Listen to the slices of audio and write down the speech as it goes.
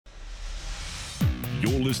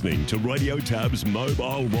You're listening to Radio Tab's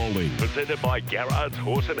Mobile Rolling, presented by Garrard's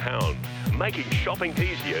Horse and Hound, making shopping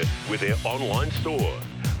easier with their online store.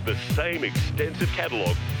 The same extensive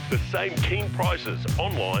catalogue, the same keen prices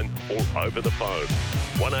online or over the phone.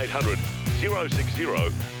 1800 060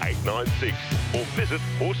 896 or visit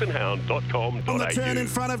horseandhound.com.au. On the turn in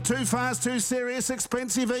front of Too Fast, Too Serious,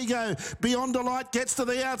 Expensive Ego. Beyond Delight gets to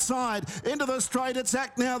the outside. Into the straight, it's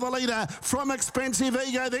Act Now, the leader. From Expensive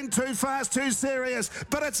Ego, then Too Fast, Too Serious.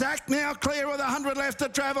 But it's Act Now clear with 100 left to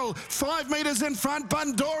travel. 5 metres in front,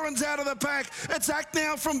 Bundoran's out of the pack. It's Act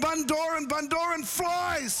Now from Bundoran. Bundoran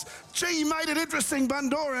flies. Gee, you made it interesting,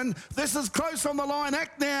 Bundoran. This is close on the line,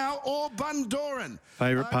 Act Now or Bundoran.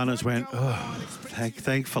 Favourite punters went,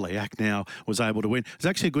 thankfully, Act Now was able to win. It was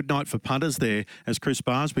actually a good night for punters there as Chris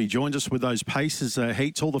Barsby joins us with those paces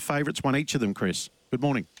heats. All the favourites won each of them, Chris. Good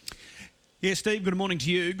morning. Yeah, Steve, good morning to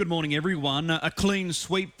you. Good morning, everyone. A clean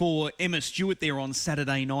sweep for Emma Stewart there on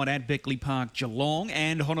Saturday night at Beckley Park, Geelong,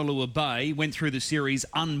 and Honolulu Bay went through the series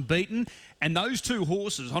unbeaten. And those two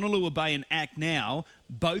horses, Honolulu Bay and Act Now,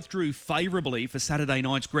 both drew favourably for Saturday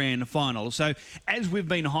night's grand final. So, as we've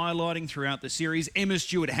been highlighting throughout the series, Emma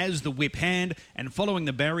Stewart has the whip hand, and following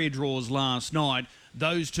the barrier draws last night,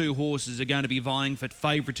 those two horses are going to be vying for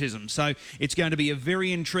favouritism. So it's going to be a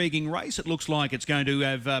very intriguing race. It looks like it's going to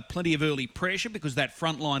have plenty of early pressure because that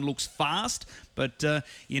front line looks fast. But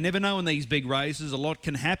you never know in these big races. A lot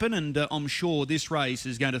can happen, and I'm sure this race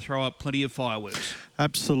is going to throw up plenty of fireworks.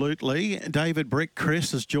 Absolutely. David Brick,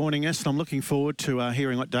 Chris, is joining us, and I'm looking forward to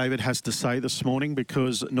hearing what David has to say this morning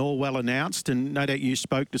because Norwell announced, and no doubt you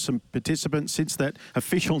spoke to some participants since that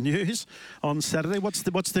official news on Saturday. What's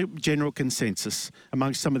the general consensus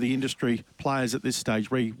amongst some of the industry players at this stage,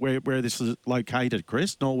 where this is located,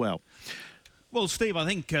 Chris? Norwell. Well, Steve, I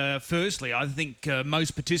think, firstly,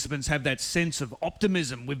 most participants have that sense of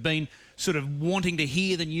optimism. We've been sort of wanting to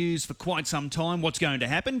hear the news for quite some time, what's going to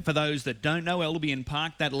happen. For those that don't know, Albion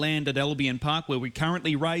Park, that land at Albion Park where we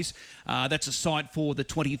currently race, that's a site for the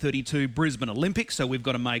 2032 Brisbane Olympics, so we've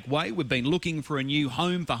got to make way. We've been looking for a new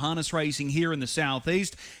home for harness racing here in the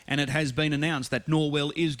southeast, and it has been announced that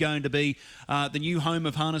Norwell is going to be the new home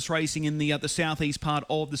of harness racing in the southeast part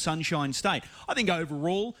of the Sunshine State. I think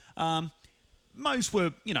overall, most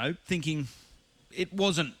were, thinking it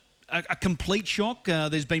wasn't a complete shock.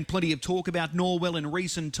 There's been plenty of talk about Norwell in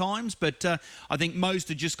recent times, but I think most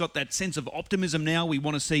have just got that sense of optimism now. We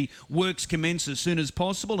want to see works commence as soon as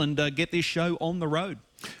possible and get this show on the road.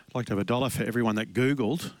 I'd like to have $1 for everyone that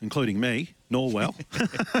Googled, including me, Norwell,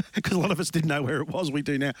 because a lot of us didn't know where it was. We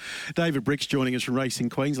do now. David Brick's joining us from Racing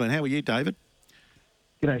Queensland. How are you, David?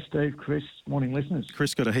 G'day, Steve, Chris. Morning, listeners.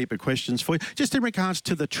 Chris got a heap of questions for you. Just in regards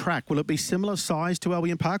to the track, will it be similar size to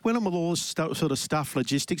Albion Park? When will all this sort of stuff,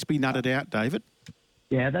 logistics, be nutted out, David?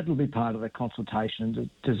 Yeah, that'll be part of the consultation and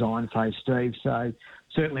design phase, Steve. So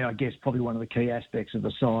certainly, I guess, probably one of the key aspects of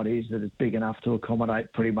the site is that it's big enough to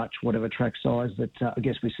accommodate pretty much whatever track size that I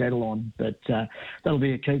guess we settle on. But that'll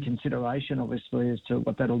be a key consideration, obviously, as to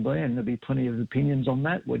what that'll be, and there'll be plenty of opinions on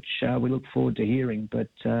that, which we look forward to hearing. But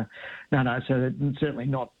so certainly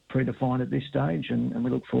not predefined at this stage, and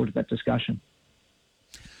we look forward to that discussion.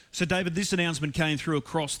 So, David, this announcement came through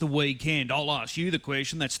across the weekend. I'll ask you the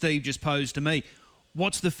question that Steve just posed to me.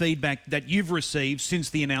 What's the feedback that you've received since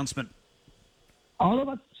the announcement? Oh,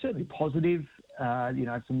 that's certainly positive.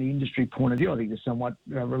 From the industry point of view, I think there's somewhat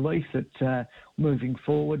relief that moving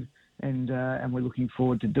forward, and we're looking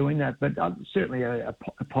forward to doing that. But certainly a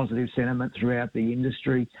positive sentiment throughout the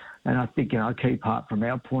industry, and I think a key part from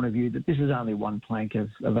our point of view that this is only one plank of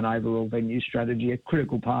an overall venue strategy, a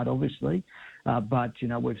critical part, obviously. But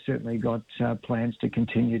we've certainly got plans to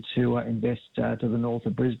continue to invest to the north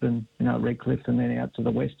of Brisbane, Redcliffe, and then out to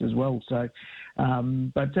the west as well. So,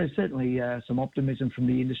 but there's certainly some optimism from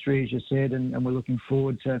the industry, as you said, and we're looking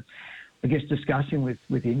forward to, I guess, discussing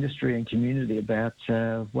with industry and community about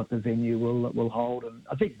what the venue will hold. And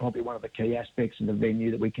I think probably one of the key aspects of the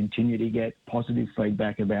venue that we continue to get positive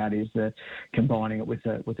feedback about is combining it with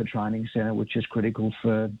a training centre, which is critical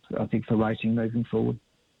for racing moving forward.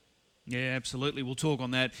 Yeah, absolutely. We'll talk on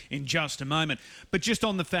that in just a moment. But just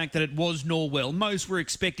on the fact that it was Norwell, most were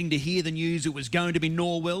expecting to hear the news it was going to be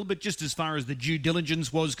Norwell, but just as far as the due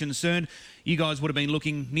diligence was concerned, you guys would have been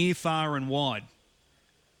looking near, far and wide.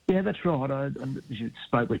 Yeah, that's right. I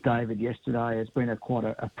spoke with David yesterday. It's been quite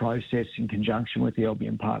a process in conjunction with the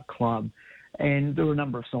Albion Park Club, and there were a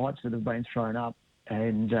number of sites that have been thrown up.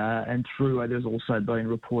 And through there's also been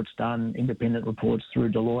reports done, independent reports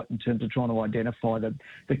through Deloitte in terms of trying to identify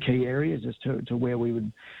the key areas as to where we would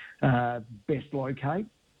best locate.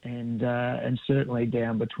 and certainly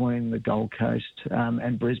down between the Gold Coast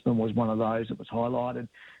and Brisbane was one of those that was highlighted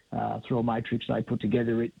through a matrix they put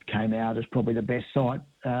together. It came out as probably the best site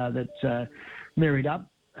that married up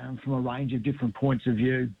from a range of different points of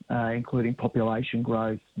view, including population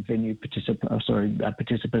growth, venue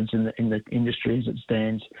participants in the industry as it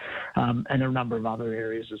stands, and a number of other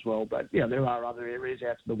areas as well. But yeah, there are other areas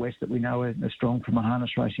out to the west that we know are strong from a harness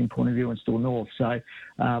racing point of view, and still north. So,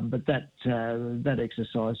 but that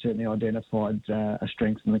exercise certainly identified a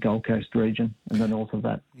strength in the Gold Coast region and the north of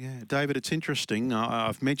that. Yeah, David, it's interesting.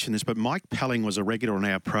 I've mentioned this, but Mike Pelling was a regular on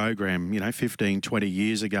our program, 15, 20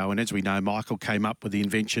 years ago. And as we know, Michael came up with the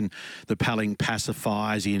invention, the Pelling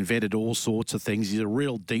pacifiers. He invented all sorts of things. He's a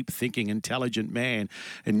real deep-thinking, intelligent man.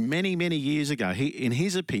 And many, many years ago, in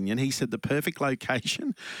his opinion, he said the perfect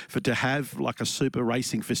location to have like a super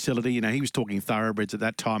racing facility, he was talking thoroughbreds at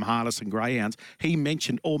that time, harness and greyhounds. He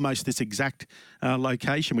mentioned almost this exact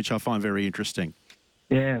location, which I find very interesting.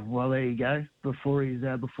 Yeah, well, there you go. Before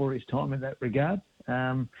his time in that regard.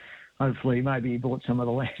 Hopefully, maybe he bought some of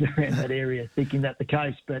the land around that area, thinking that the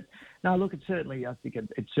case. But no, look, I think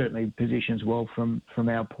it certainly positions well from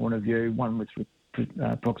our point of view. One with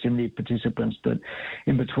proximity of participants, but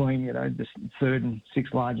in between, the third and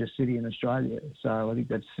sixth largest city in Australia. So I think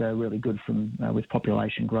that's really good with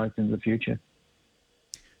population growth in the future.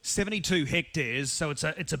 72 hectares, so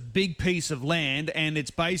it's a big piece of land, and it's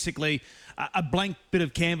basically a blank bit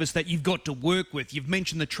of canvas that you've got to work with. You've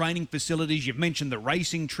mentioned the training facilities, you've mentioned the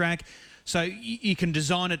racing track, so you can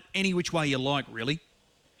design it any which way you like, really.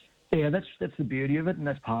 Yeah, that's the beauty of it, and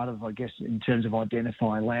that's part of, I guess, in terms of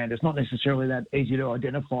identifying land. It's not necessarily that easy to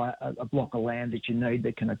identify a block of land that you need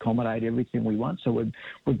that can accommodate everything we want. So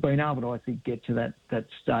we've been able to, I think, get to that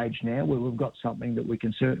stage now where we've got something that we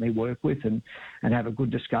can certainly work with and have a good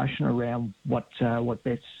discussion around what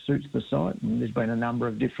best suits the site. And there's been a number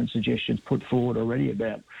of different suggestions put forward already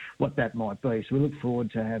about what that might be. So we look forward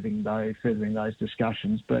to furthering those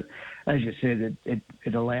discussions. But as you said,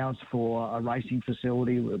 it allows for a racing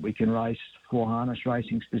facility where we can race for harness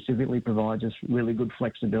racing specifically, provides us really good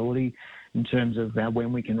flexibility in terms of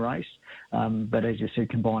when we can race. But as you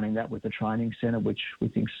said, combining that with the training centre, which we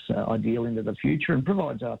think is ideal into the future, and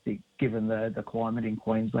provides, I think, given the climate in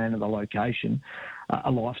Queensland and the location,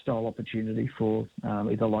 a lifestyle opportunity for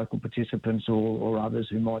either local participants or others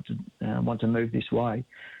who might want to move this way.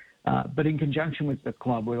 But in conjunction with the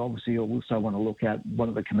club, we obviously also want to look at what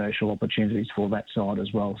are the commercial opportunities for that side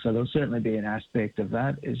as well. So there'll certainly be an aspect of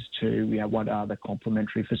that as to what are the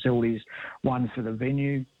complementary facilities, one for the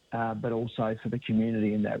venue, but also for the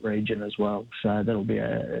community in that region as well. So that'll be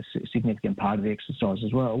a significant part of the exercise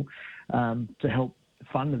as well, to help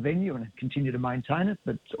fund the venue and continue to maintain it,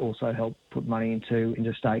 but also help put money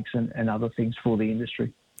into stakes and other things for the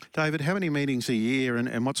industry. David, how many meetings a year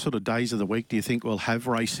and what sort of days of the week do you think we'll have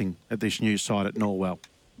racing at this new site at Norwell?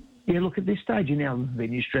 Yeah, look, at this stage in our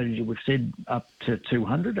venue strategy, we've said up to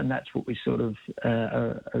 200, and that's what we sort of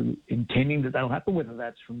are intending that'll happen. Whether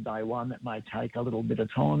that's from day one, that may take a little bit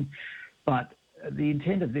of time. But the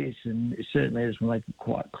intent of this, and certainly as we make it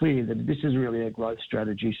quite clear, that this is really a growth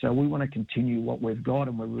strategy. So we want to continue what we've got,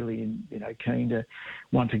 and we're really keen to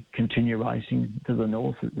want to continue racing to the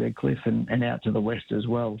north at Redcliffe and out to the west as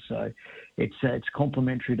well. So it's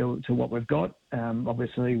complementary to what we've got.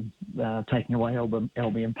 Obviously, taking away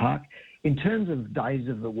Albion Park. In terms of days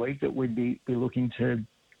of the week that we'd be looking to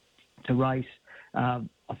race,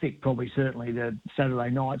 I think probably certainly the Saturday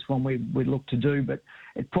night's one we'd look to do, but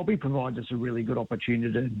it probably provides us a really good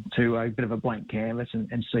opportunity to a bit of a blank canvas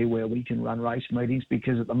and see where we can run race meetings,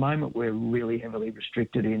 because at the moment we're really heavily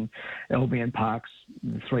restricted in Albion Park's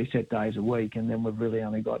 3 set days a week, and then we've really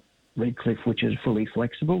only got Redcliffe, which is fully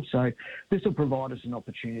flexible. So this will provide us an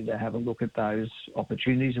opportunity to have a look at those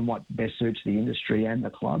opportunities and what best suits the industry and the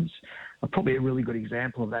clubs. Probably a really good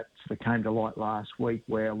example of that sort of came to light last week,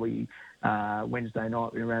 where we Wednesday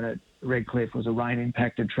night we ran at Redcliffe. Was a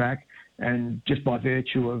rain-impacted track, and just by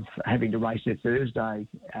virtue of having to race there Thursday,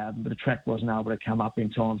 the track wasn't able to come up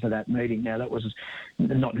in time for that meeting. Now, that was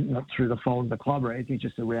not through the fault of the club or anything,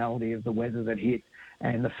 just the reality of the weather that hit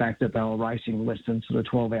and the fact that they were racing less than sort of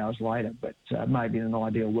 12 hours later. But maybe in an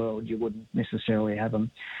ideal world, you wouldn't necessarily have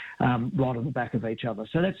them right on the back of each other.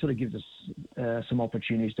 So that sort of gives us some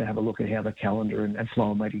opportunities to have a look at how the calendar and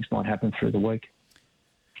flow of meetings might happen through the week.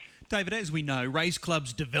 David, as we know, race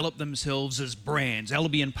clubs develop themselves as brands.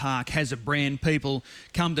 Albion Park has a brand. People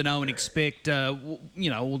come to know and expect, or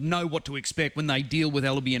know what to expect when they deal with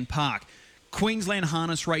Albion Park. Queensland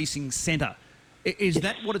Harness Racing Centre, is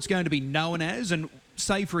that what it's going to be known as? And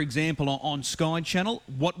say, for example, on Sky Channel,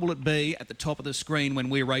 what will it be at the top of the screen when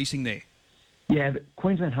we're racing there? Yeah, the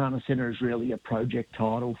Queensland Harness Centre is really a project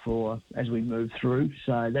title for as we move through.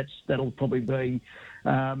 So that'll probably be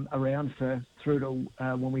around through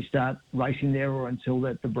to when we start racing there, or until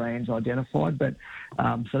the brand's identified. But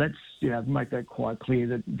so that's, make that quite clear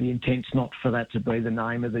that the intent's not for that to be the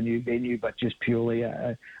name of the new venue, but just purely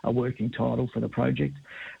a working title for the project.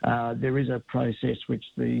 There is a process which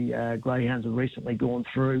the Greyhounds have recently gone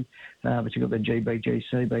through, but you've got the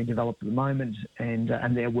GBGC being developed at the moment, and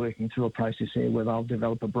they're working through a process there where they'll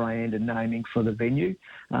develop a brand and naming for the venue.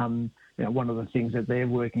 One of the things that they're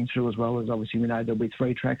working through as well is, obviously, we know there'll be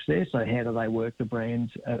 3 tracks there, so how do they work the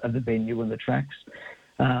brands of the venue and the tracks?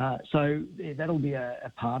 So that'll be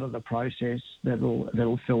a part of the process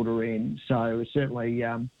that'll filter in. So certainly,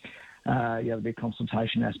 there'll be a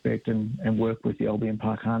consultation aspect and work with the Albion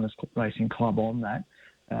Park Harness Racing Club on that.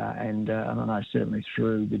 And I know certainly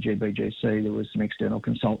through the GBGC there was some external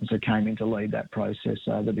consultants that came in to lead that process.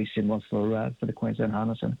 So that'll be similar for the Queensland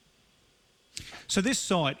Harness Centre. So this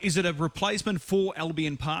site, is it a replacement for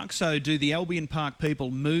Albion Park? So do the Albion Park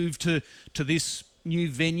people move to this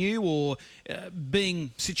new venue, or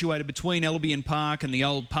being situated between Albion Park and the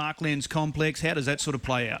old Parklands complex, how does that sort of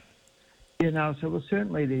play out? Yeah, no, so it was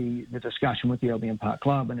certainly the discussion with the Albion Park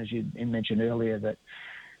Club, and as you mentioned earlier, that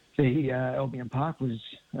the Albion Park was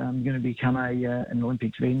going to become an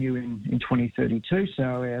Olympics venue in 2032.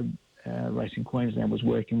 So Racing Queensland was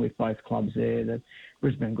working with both clubs there, the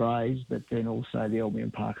Brisbane Greys, but then also the Albion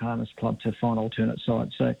Park Harness Club, to find alternate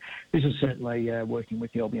sites. So this is certainly working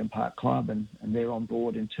with the Albion Park Club, and they're on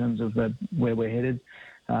board in terms of where we're headed.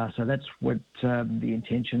 So that's what the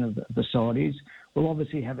intention of the site is. We'll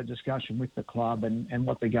obviously have a discussion with the club and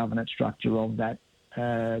what the governance structure of that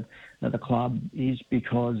the club is,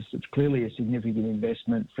 because it's clearly a significant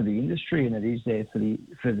investment for the industry, and it is there for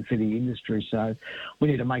the industry. So we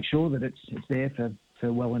need to make sure that it's there for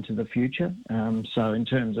well into the future. So in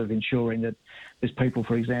terms of ensuring that there's people,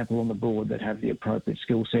 for example, on the board that have the appropriate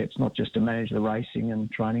skill sets, not just to manage the racing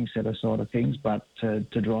and training centre side of things, but to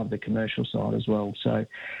drive the commercial side as well. So,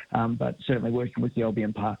 but certainly working with the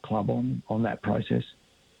Albion Park Club on that process.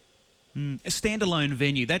 A standalone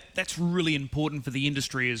venue, that's really important for the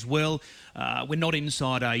industry as well. We're not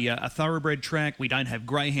inside a thoroughbred track. We don't have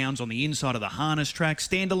greyhounds on the inside of the harness track.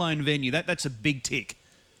 Standalone venue, that's a big tick.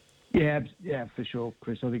 Yeah, for sure,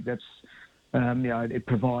 Chris. I think that's, it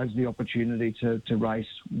provides the opportunity to race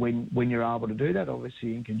when you're able to do that,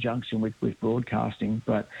 obviously in conjunction with broadcasting.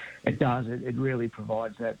 But it really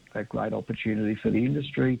provides that great opportunity for the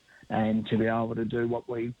industry, and to be able to do what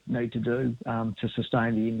we need to do to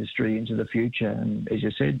sustain the industry into the future. And as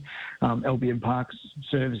you said, Albion Park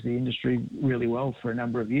serves the industry really well for a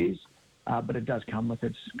number of years, but it does come with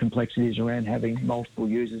its complexities around having multiple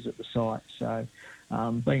users at the site. So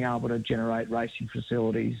being able to generate racing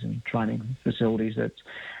facilities and training facilities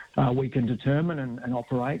that we can determine and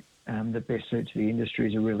operate that best suits the industry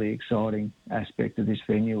is a really exciting aspect of this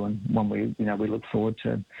venue, and one we look forward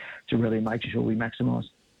to really making sure we maximise.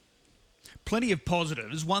 Plenty of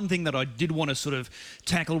positives. One thing that I did want to sort of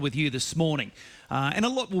tackle with you this morning, and a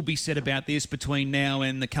lot will be said about this between now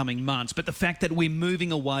and the coming months, but the fact that we're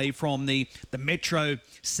moving away from the metro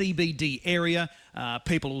CBD area.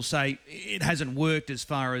 People will say it hasn't worked as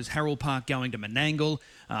far as Harold Park going to Menangle,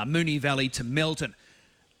 Moonee Valley to Melton.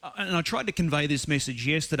 And I tried to convey this message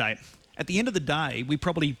yesterday. At the end of the day, we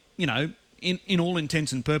probably, in all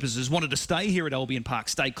intents and purposes, wanted to stay here at Albion Park,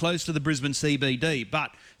 stay close to the Brisbane CBD,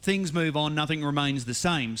 but things move on, nothing remains the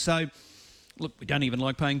same. So, look, we don't even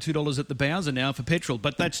like paying $2 at the Bowser now for petrol,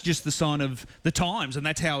 but that's just the sign of the times, and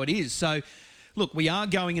that's how it is. So, look, we are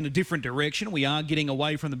going in a different direction. We are getting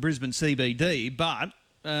away from the Brisbane CBD, but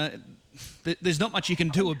there's not much you can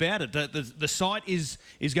do about it. The site is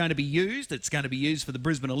going to be used. It's going to be used for the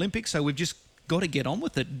Brisbane Olympics, so we've just got to get on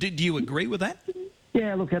with it. Do you agree with that?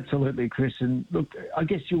 Yeah, look, absolutely, Chris. And look, I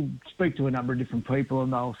guess you'll speak to a number of different people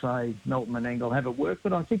and they'll say Melton and Menangle haven't worked,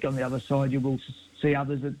 but I think on the other side you will see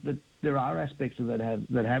others that there are aspects of that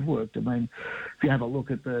have worked. I mean, if you have a look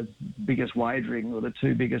at the biggest wagering, or the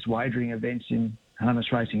 2 biggest wagering events in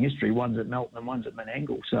harness racing history, one's at Melton and one's at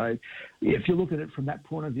Menangle. So if you look at it from that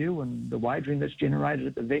point of view and the wagering that's generated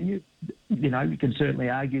at the venue, you can certainly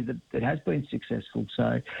argue that it has been successful.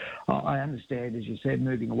 So I understand, as you said,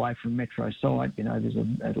 moving away from metro site, there's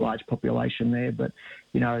a large population there, but,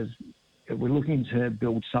 as we're looking to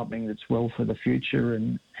build something that's well for the future,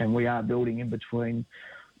 and we are building in between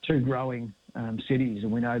 2 growing cities,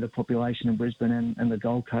 and we know the population in Brisbane and the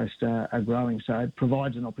Gold Coast are growing, so it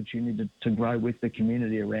provides an opportunity to grow with the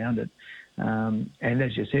community around it. And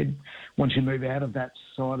as you said, once you move out of that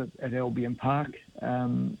site at Albion Park,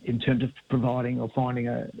 in terms of providing or finding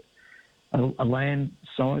a land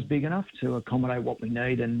size big enough to accommodate what we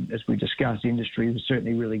need. And as we discussed, industry was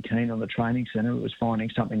certainly really keen on the training centre. It was finding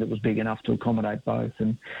something that was big enough to accommodate both,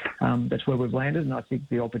 and that's where we've landed. And I think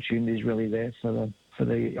the opportunity is really there for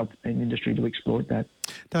the industry to exploit that.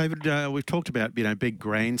 David, we've talked about big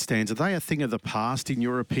grandstands. Are they a thing of the past in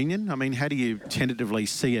your opinion? I mean, how do you tentatively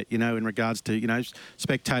see it? In regards to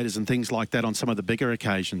spectators and things like that on some of the bigger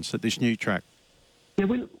occasions at this new track. Yeah,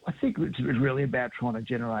 I think it's really about trying to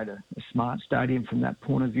generate a smart stadium from that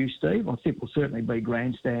point of view, Steve. I think there'll certainly be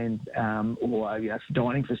grandstand or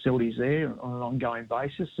dining facilities there on an ongoing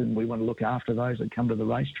basis, and we want to look after those that come to the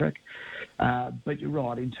racetrack. But you're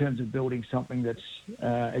right, in terms of building something that's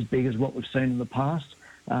as big as what we've seen in the past,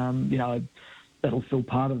 that'll still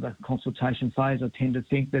part of the consultation phase. I tend to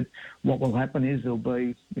think that what will happen is there'll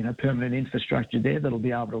be, permanent infrastructure there that'll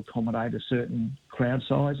be able to accommodate a certain crowd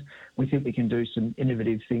size. We think we can do some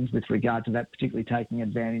innovative things with regard to that, particularly taking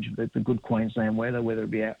advantage of the good Queensland weather, whether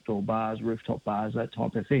it be outdoor bars, rooftop bars, that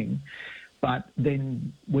type of thing. But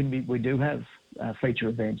then when we do have feature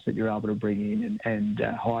events that you're able to bring in and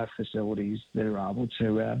hire facilities that are able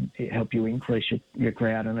to help you increase your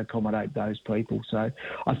crowd and accommodate those people. So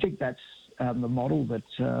I think that's the model that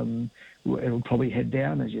it'll probably head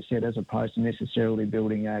down, as you said, as opposed to necessarily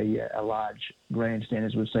building a large grandstand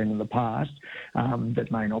as we've seen in the past that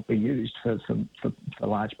may not be used for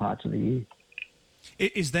large parts of the year.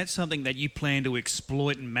 Is that something that you plan to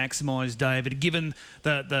exploit and maximise, David, given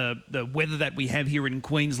the weather that we have here in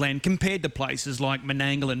Queensland compared to places like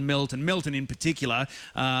Menangle and Melton? Melton in particular,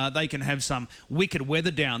 they can have some wicked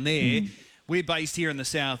weather down there. We're based here in the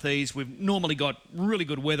southeast. We've normally got really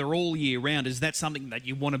good weather all year round. Is that something that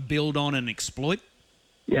you want to build on and exploit?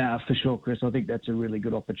 Yeah, for sure, Chris. I think that's a really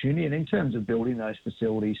good opportunity. And in terms of building those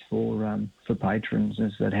facilities for patrons,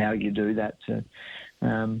 is that how you do that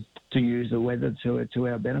to use the weather to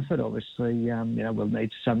our benefit? Obviously, we'll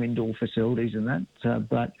need some indoor facilities and that,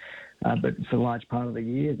 but for a large part of the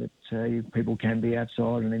year that people can be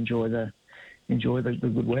outside and enjoy the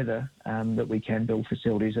good weather, that we can build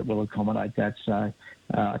facilities that will accommodate that. So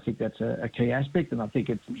I think that's a key aspect, and I think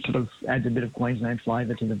it sort of adds a bit of Queensland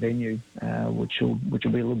flavour to the venue, which will be a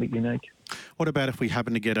little bit unique. What about if we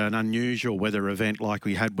happen to get an unusual weather event like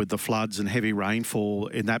we had with the floods and heavy rainfall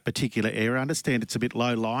in that particular area? I understand it's a bit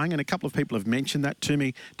low-lying, and a couple of people have mentioned that to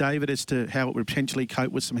me, David, as to how it would potentially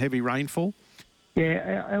cope with some heavy rainfall.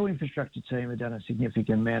 Yeah, our infrastructure team have done a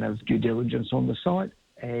significant amount of due diligence on the site,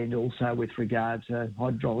 and also with regard to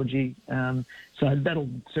hydrology. So that'll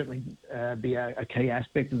certainly be a key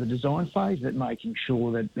aspect of the design phase, that making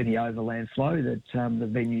sure that any overland flow, that the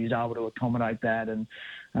venue is able to accommodate that, and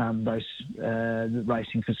those the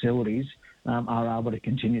racing facilities are able to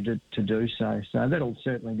continue to do so. So that'll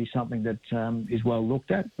certainly be something that is well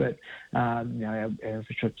looked at, but our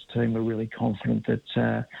infrastructure team are really confident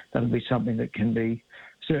that that'll be something that can be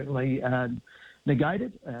certainly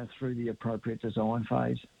negated through the appropriate design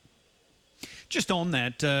phase. Just on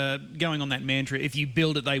that, going on that mantra, if you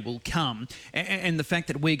build it, they will come, and the fact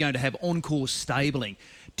that we're going to have on-course stabling,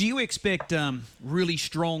 do you expect really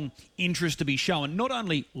strong interest to be shown, not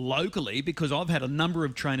only locally, because I've had a number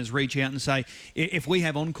of trainers reach out and say, if we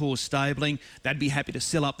have on-course stabling, they'd be happy to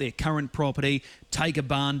sell up their current property, take a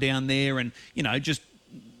barn down there, and, just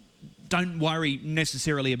don't worry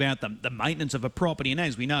necessarily about the maintenance of a property. And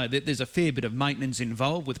as we know, there's a fair bit of maintenance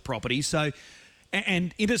involved with property. So,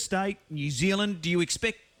 and interstate, New Zealand, do you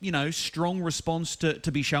expect, strong response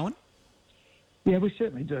to be shown? Yeah, we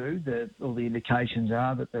certainly do. All the indications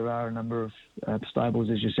are that there are a number of stables,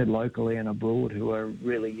 as you said, locally and abroad, who are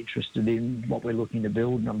really interested in what we're looking to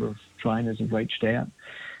build. A number of trainers have reached out,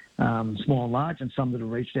 small and large, and some that have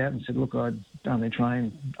reached out and said, look, I only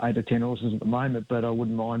train 8 or 10 horses at the moment, but I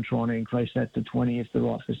wouldn't mind trying to increase that to 20 if the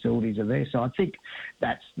right facilities are there. So I think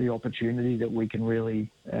that's the opportunity that we can really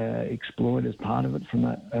exploit as part of it from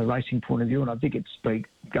a racing point of view. And I think it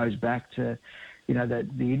goes back to, that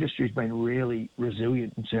the industry has been really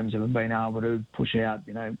resilient in terms of being able to push out,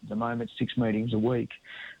 at the moment, 6 meetings a week.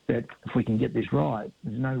 That if we can get this right,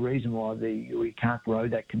 there's no reason why we can't grow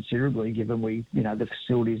that considerably, given the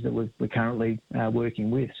facilities that we're currently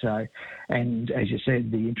working with. So, and as you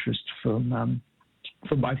said, the interest from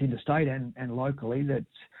both interstate and locally that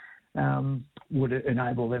would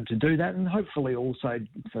enable them to do that, and hopefully also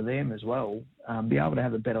for them as well, be able to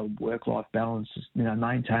have a better work-life balance.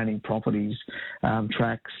 Maintaining properties,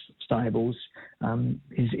 tracks, stables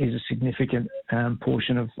is a significant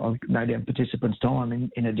portion of no doubt participants' time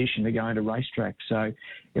in addition to going to racetracks. So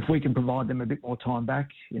if we can provide them a bit more time back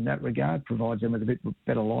in that regard, provides them with a bit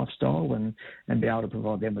better lifestyle, and be able to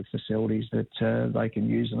provide them with facilities that they can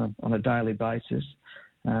use on a daily basis,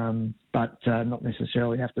 but not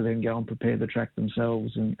necessarily have to then go and prepare the track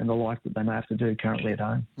themselves and the like that they may have to do currently at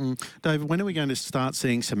home. David, when are we going to start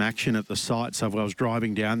seeing some action at the site? So I was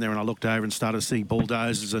driving down there and I looked over and started to see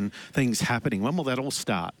bulldozers and things happening. When will that all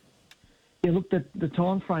start? Yeah, look, the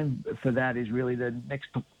time frame for that is really the next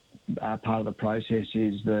part of the process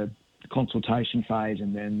is the consultation phase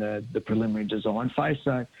and then the preliminary design phase.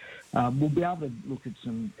 So we'll be able to look at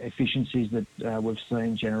some efficiencies that we've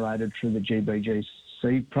seen generated through the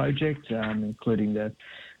GBGC project, including the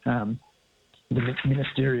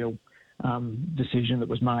ministerial decision that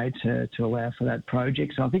was made to allow for that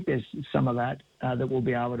project. So I think there's some of that that we'll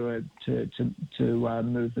be able to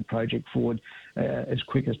move the project forward as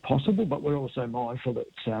quick as possible. But we're also mindful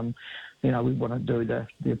that we want to do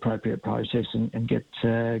the appropriate process and get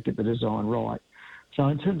the design right. So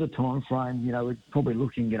in terms of time frame, we're probably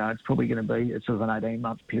looking, it's probably going to be sort of an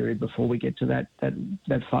 18-month period before we get to that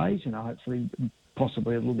phase. Hopefully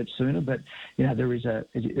possibly a little bit sooner, but there is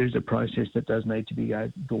a process that does need to be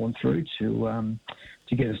gone through to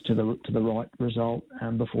get us to the right result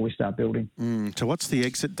before we start building. So what's the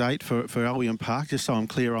exit date for Albion Park, just so I'm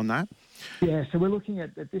clear on that? Yeah, so we're looking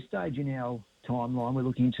at this stage in our timeline, we're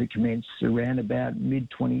looking to commence around about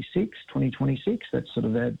mid-2026. That's sort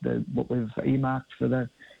of what we've earmarked for the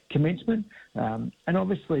commencement. And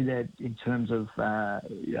obviously that in terms of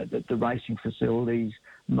the racing facilities,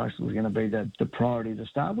 mostly going to be the priority to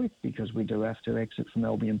start with because we do have to exit from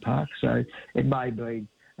Albion Park. So it may be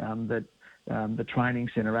that the training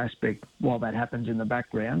centre aspect, while that happens in the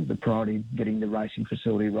background, the priority getting the racing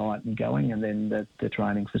facility right and going, and then the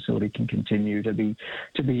training facility can continue to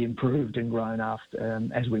be improved and grown after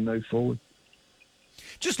as we move forward.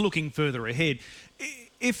 Just looking further ahead,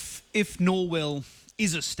 if Norwell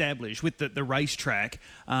is established with the racetrack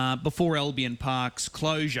before Albion Park's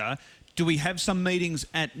closure, do we have some meetings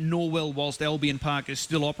at Norwell whilst Albion Park is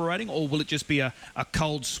still operating, or will it just be a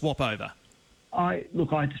cold swap over?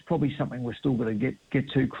 It's probably something we're still going to get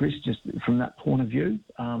to, Chris, just from that point of view.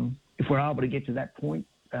 If we're able to get to that point,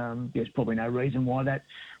 there's probably no reason why that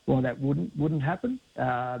wouldn't happen.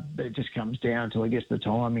 But it just comes down to, I guess, the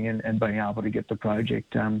timing and being able to get the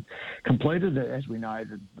project completed. As we know,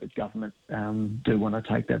 the government do want to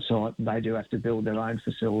take that site, and they do have to build their own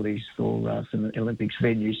facilities for the Olympics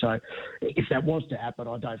venue. So if that was to happen,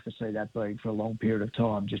 I don't foresee that being for a long period of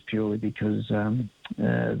time, just purely because the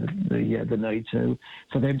need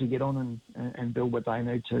for them to get on and build what they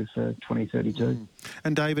need to for 2032.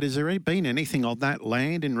 And David, has there been anything on that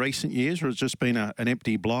land in recent years, or has it just been an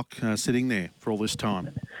empty block sitting there for all this time?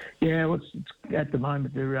 Yeah, well, at the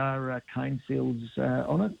moment there are cane fields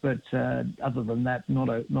on it, but other than that, not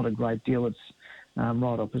a great deal. It's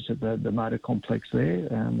right opposite the motor complex there,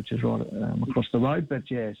 which is right across the road. But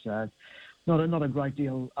yes, not a great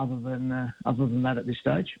deal other than that at this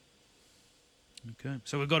stage. Okay,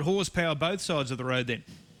 so we've got horsepower both sides of the road then.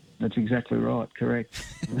 That's exactly right, correct.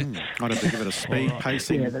 Might have to give it a speed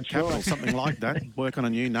pacing capital, right. Something like that. Work on a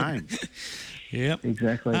new name. Yep.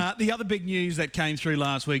 Exactly. The other big news that came through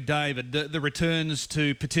last week, David, the returns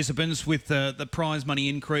to participants with the prize money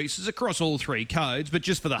increases across all three codes, but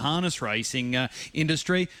just for the harness racing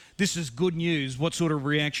industry, this is good news. What sort of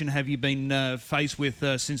reaction have you been faced with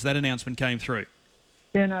since that announcement came through?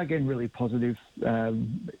 Yeah, no, again, really positive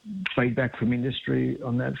feedback from industry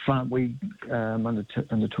on that front. We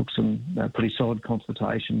undertook some pretty solid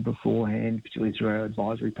consultation beforehand, particularly through our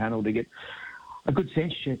advisory panel, to get a good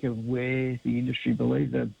sense check of where the industry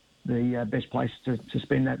believed the best place to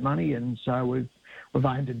spend that money. And so we've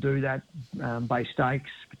aimed to do that. Base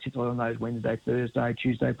stakes, particularly on those Wednesday, Thursday,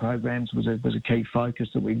 Tuesday programs, was a key focus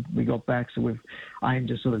that we got back. So we've aimed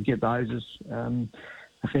to sort of get those as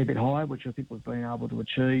a fair bit higher, which I think we've been able to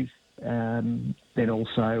achieve. Then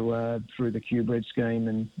also through the QBred scheme,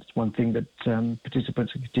 and it's one thing that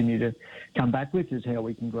participants continue to come back with is how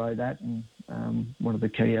we can grow that. And one of the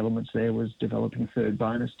key elements there was developing third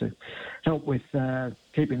bonus to help with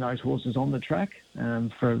keeping those horses on the track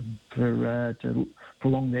to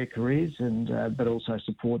prolong their careers, and but also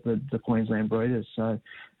support the Queensland breeders. So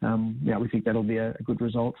we think that'll be a good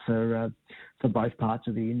result for both parts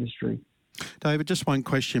of the industry. David, just one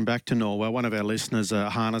question back to Norwell. One of our listeners, a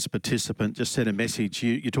harness participant, just sent a message.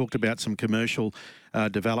 You talked about some commercial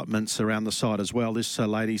developments around the site as well. This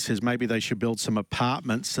lady says maybe they should build some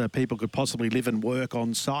apartments so people could possibly live and work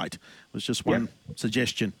on site. It was just one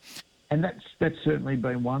suggestion. And that's certainly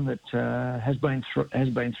been one that has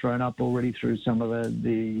been thrown up already through some of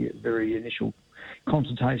the very initial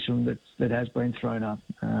consultation that has been thrown up,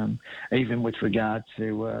 even with regard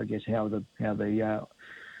to I guess how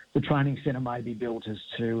the training centre may be built as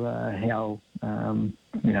to how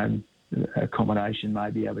accommodation may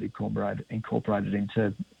be able to incorporate it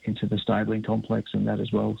into the stabling complex and that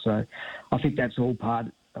as well. So I think that's all part,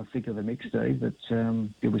 I think, of the mix, Steve, that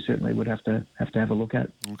we certainly would have to have a look at.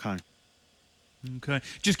 Okay.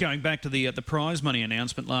 Just going back to the prize money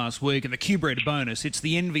announcement last week and the QBred bonus, it's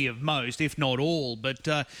the envy of most, if not all, but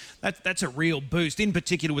that's a real boost, in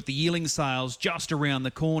particular with the yearling sales just around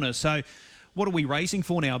the corner. So what are we racing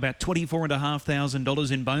for now? About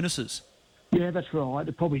 $24,500 in bonuses? Yeah, that's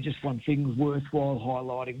right. Probably just one thing worthwhile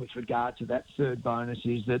highlighting with regard to that third bonus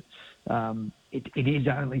is that it is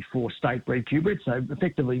only for state-bred QBred, so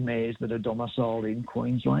effectively mares that are domiciled in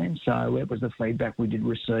Queensland. So that was the feedback we did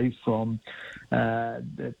receive from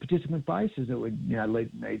the participant base, is that we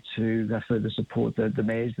need to further support the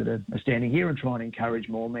mares that are standing here and try and encourage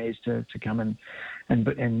more mares to come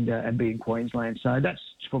and be in Queensland. So that's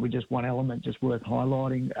probably just one element just worth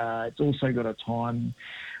highlighting. It's also got a time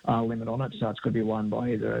limit on it, so it's got to be won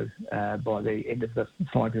by either by the end of the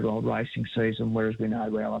 5-year-old racing season, whereas we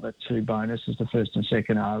know our other two bonuses, the first and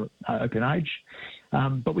second, are open age.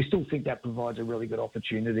 But we still think that provides a really good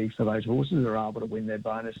opportunity for those horses that are able to win their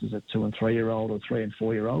bonuses at 2 and 3-year-old or 3 and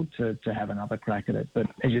 4-year-old to have another crack at it. But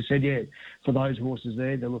as you said, yeah, for those horses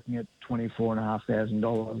there, they're looking at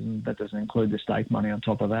 $24,500, and that doesn't include the stake money on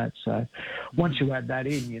top of that. So once you add that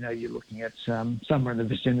in, you're looking at somewhere in the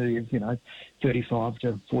vicinity of $35,000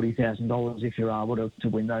 to $40,000 if you're able to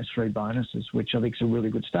win those three bonuses, which I think is a really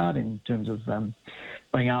good start in terms of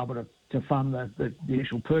being able to fund the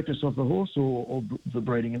initial purchase of the horse or the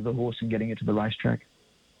breeding of the horse and getting it to the racetrack.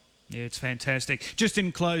 Yeah, it's fantastic. Just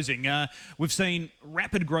in closing, we've seen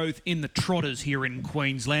rapid growth in the trotters here in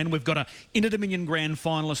Queensland. We've got a Inter-Dominion Grand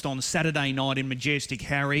finalist on Saturday night in Majestic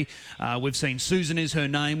Harry. We've seen Susan Is Her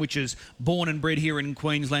Name, which is born and bred here in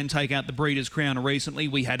Queensland, take out the Breeders' Crown recently.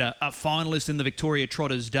 We had a finalist in the Victoria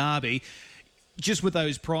Trotters Derby. Just with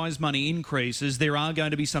those prize money increases, there are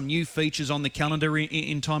going to be some new features on the calendar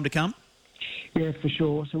in time to come? Yeah, for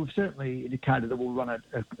sure. So we've certainly indicated that we'll run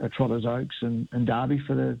a Trotters Oaks and Derby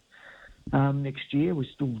for the next year. We're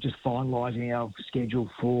still just finalising our schedule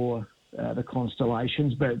for the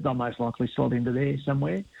Constellations, but they'll most likely slot into there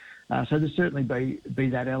somewhere. So there'll certainly be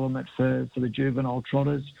that element for the juvenile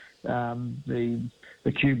trotters. The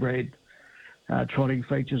QBred trotting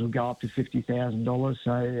features will go up to $50,000,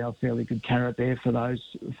 so a fairly good carrot there for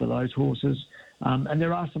those horses. And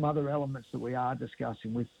there are some other elements that we are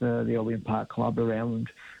discussing with the Albion Park Club around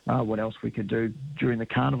what else we could do during the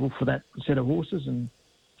carnival for that set of horses, and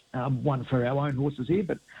one for our own horses here,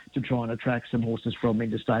 but to try and attract some horses from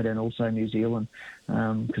interstate and also New Zealand,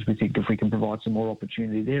 because we think if we can provide some more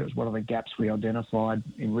opportunity there, it's one of the gaps we identified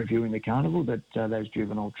in reviewing the carnival, that those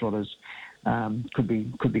juvenile trotters could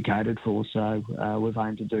be catered for. So we've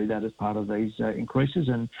aimed to do that as part of these increases,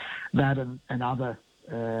 and that and other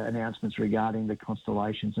announcements regarding the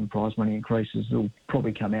Constellations and prize money increases will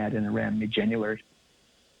probably come out in around mid-January.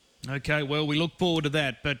 Okay, well, we look forward to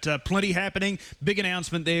that, but plenty happening. Big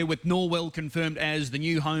announcement there with Norwell confirmed as the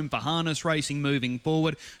new home for harness racing moving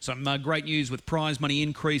forward. Some great news with prize money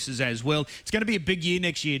increases as well. It's going to be a big year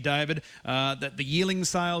next year, David. The yearling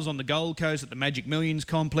sales on the Gold Coast at the Magic Millions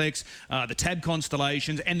complex, the Tab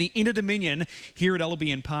Constellations, and the Inter-Dominion here at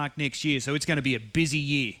Albion Park next year. So it's going to be a busy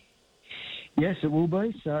year. Yes, it will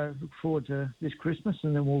be. So look forward to this Christmas,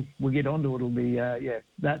 and then we'll get on to it. It'll be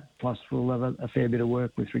that, plus we'll have a fair bit of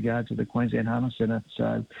work with regard to the Queensland Harness Centre.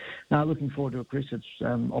 So looking forward to it, Chris. It's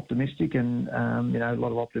optimistic and a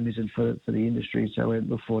lot of optimism for the industry. So we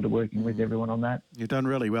look forward to working with everyone on that. You've done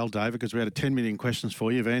really well, David, because we had 10 million questions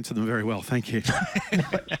for you. You've answered them very well. Thank you.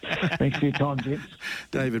 Thanks for your time, gents.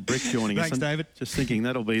 David Brick joining us. Thanks, David. Just thinking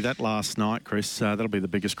that'll be that last night, Chris. That'll be the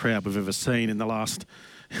biggest crowd we've ever seen in the last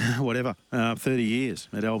 30 years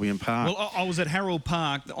at Albion Park. Well, I was at Harold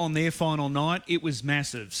Park on their final night. It was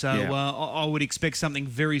massive. So I would expect something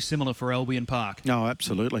very similar for Albion Park. No,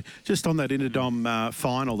 absolutely. Just on that Interdom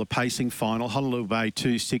final, the pacing final, Honolulu Bay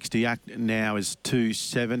 260, Act now is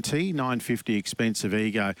 270, 950 Expensive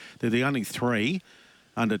Ego. They're the only three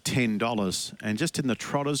under $10. And just in the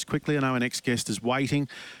trotters, quickly, I know our next guest is waiting.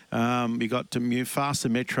 We got to Mufasa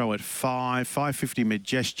Metro at $5.50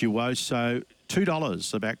 Majestuoso,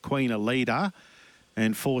 $2 about Queen Alida,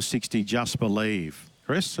 and $4.60 Just Believe.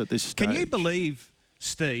 Chris, at this stage. Can you believe,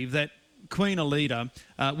 Steve, that Queen Alida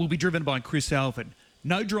will be driven by Chris Alford?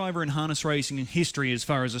 No driver in harness racing in history, as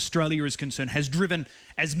far as Australia is concerned, has driven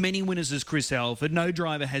as many winners as Chris Alford. No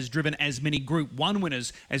driver has driven as many Group 1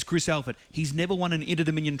 winners as Chris Alford. He's never won an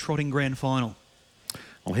Inter-Dominion trotting grand final.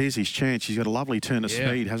 Well, here's his chance. She's got a lovely turn of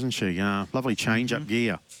speed, hasn't she? Lovely change-up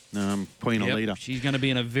gear, Queen Elida. She's going to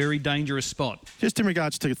be in a very dangerous spot. Just in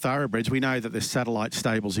regards to thoroughbreds, we know that there's satellite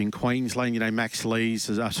stables in Queensland. You know, Chris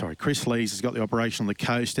Lees has got the operation on the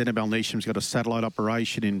coast. Annabelle Neesham's got a satellite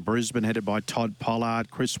operation in Brisbane headed by Todd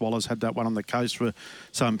Pollard. Chris Waller's had that one on the coast for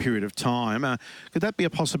some period of time. Could that be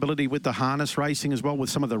a possibility with the harness racing as well,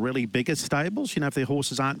 with some of the really bigger stables? You know, if their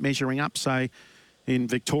horses aren't measuring up, say, in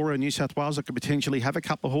Victoria, New South Wales, that could potentially have a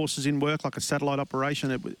couple of horses in work, like a satellite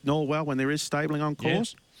operation at Norwell when there is stabling on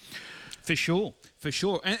course? Yeah. For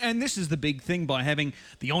sure. And this is the big thing by having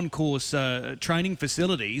the on-course training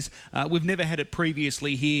facilities. We've never had it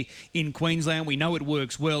previously here in Queensland. We know it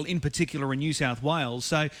works well, in particular in New South Wales.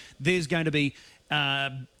 So there's going to be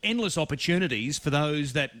endless opportunities for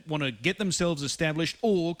those that want to get themselves established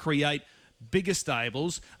or create bigger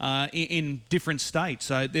stables in different states.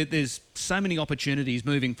 So there's so many opportunities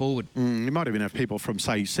moving forward. You might even have people from,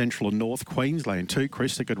 say, Central and North Queensland too,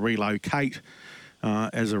 Chris, that could relocate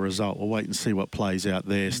as a result. We'll wait and see what plays out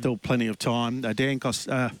there. Still plenty of time. Dan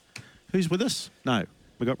who's with us? No,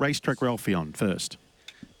 we've got Racetrack Ralphie on first.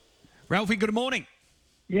 Ralphie, good morning.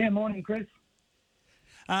 Yeah, morning, Chris.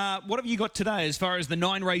 What have you got today as far as the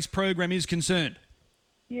 9-race program is concerned?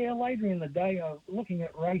 Yeah, later in the day, I was looking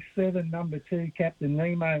at race 7, number 2, Captain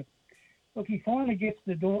Nemo. Look, he finally gets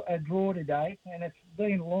a draw today, and it's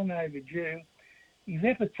been long overdue. His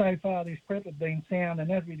efforts so far this prep have been sound, and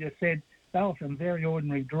as we just said, they were some very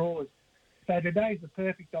ordinary draws. So today's the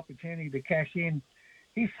perfect opportunity to cash in.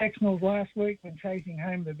 His sectionals last week, when chasing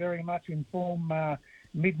home the very much in form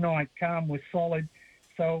Midnight Calm, was solid.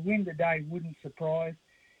 So a win today wouldn't surprise.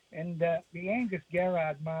 And the Angus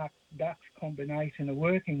Garrard Mark Ducks combination are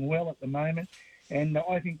working well at the moment. And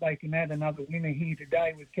I think they can add another winner here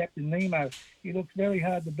today with Captain Nemo. He looks very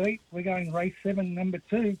hard to beat. We're going race 7, number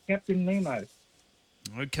 2, Captain Nemo.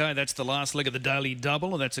 Okay, that's the last leg of the daily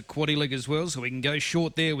double, and that's a quaddy leg as well, so we can go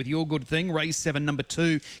short there with your good thing. Race 7, number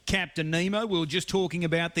 2, Captain Nemo. We were just talking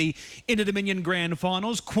about the Inter-Dominion Grand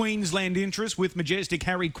Finals. Queensland interest with Majestic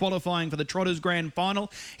Harry qualifying for the Trotters Grand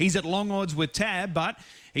Final. He's at long odds with Tab, but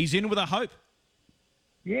he's in with a hope.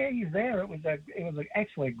 Yeah, he's there. It was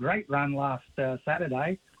actually a great run last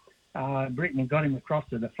Saturday. Brittany got him across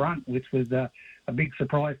to the front, which was a big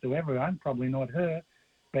surprise to everyone, probably not her.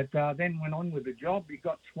 But then went on with the job. He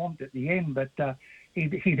got swamped at the end, but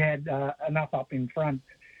he'd had enough up in front.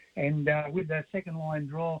 And with the second line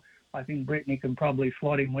draw, I think Brittany can probably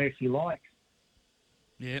slot him where she likes.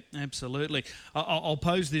 Yeah, absolutely. I'll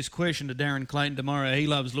pose this question to Darren Clayton tomorrow. He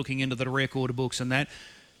loves looking into the record books and that.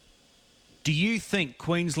 Do you think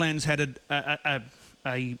Queensland's had a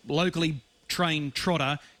locally trained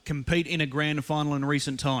trotter compete in a grand final in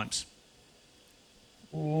recent times?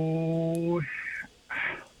 Oh,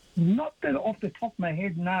 not that off the top of my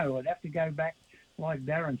head, no. I'd have to go back like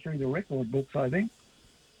Darren through the record books, I think.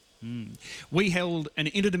 We held an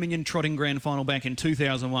Inter-Dominion trotting grand final back in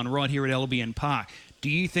 2001 right here at Albion Park. Do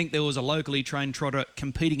you think there was a locally trained trotter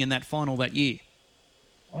competing in that final that year?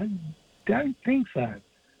 I don't think so.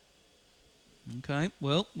 Okay,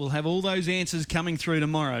 well, we'll have all those answers coming through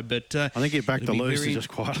tomorrow, but I think you're back to loose just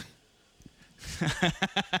quiet.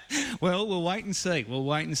 Well, we'll wait and see.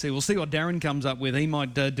 We'll see what Darren comes up with. He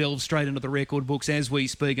might delve straight into the record books as we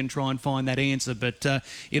speak and try and find that answer, but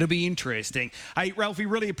it'll be interesting. Hey, Ralphie,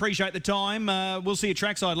 really appreciate the time. We'll see you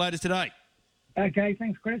trackside later today. Okay,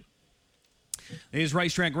 thanks, Chris. There's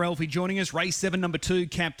Racetrack Ralphie joining us. Race 7, number 2,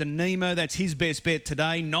 Captain Nemo. That's his best bet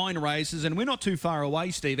today. 9 races, and we're not too far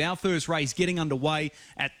away, Steve. Our first race getting underway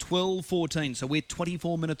at 12:14, so we're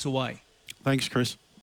 24 minutes away. Thanks, Chris.